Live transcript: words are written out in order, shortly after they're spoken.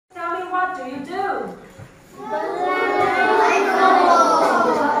what do you do? Play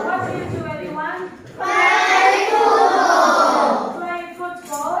What do you do, everyone? Play football. Play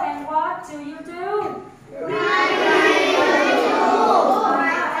football, and what do you do?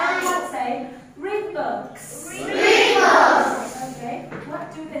 Everyone say, read books. Read books. Okay, what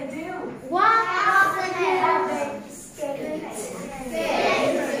do they do? What of the Have they skate?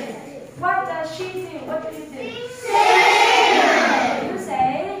 What does she do? What do you do? You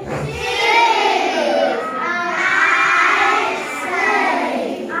say,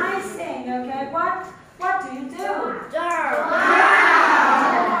 I sing. Okay, what do you do?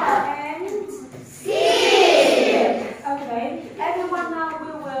 Okay, everyone, now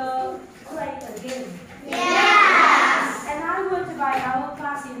we will play a game. Yes. And I will divide our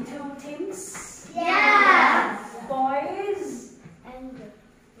class in two teams. Yes. Boys. And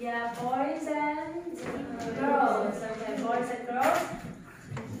Yeah, boys and girls. Okay, boys and girls.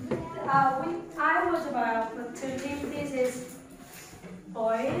 I will divide the two teams. This is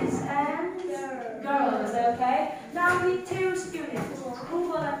boys and girls. Okay. Now we need two students. Who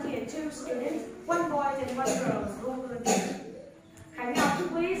volunteer? Two students. One boy and one girl. Who volunteer? Khánh Ngọc,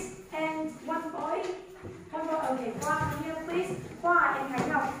 please, and one boy. Come on. Okay, Khoa, come here, please. Khoa and Khánh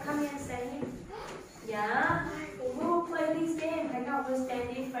Ngọc, come here and stand here. Yeah. We will play this game. Khánh Ngọc will stand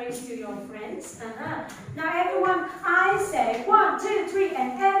in face to your friends. Now everyone, I say 1, 2, 3,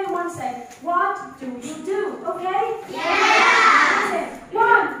 and everyone say, what do you do? Okay? Yes. Say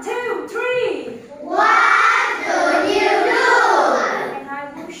 1, 2, 3. What do you do? And I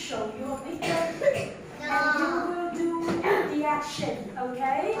will show you a picture. And you will do the action.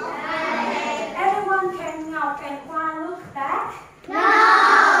 Okay? Okay. Everyone can now and Khoa look back.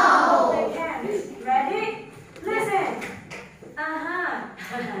 No. They can't. Ready? Listen.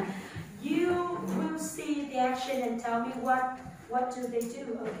 You will see the action and tell me what do they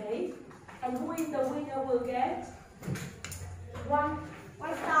do, okay? And who is the winner will get one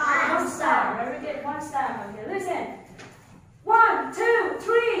star. One star. Very good. One star. Okay, listen. 1, 2,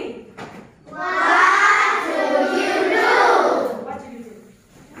 3. What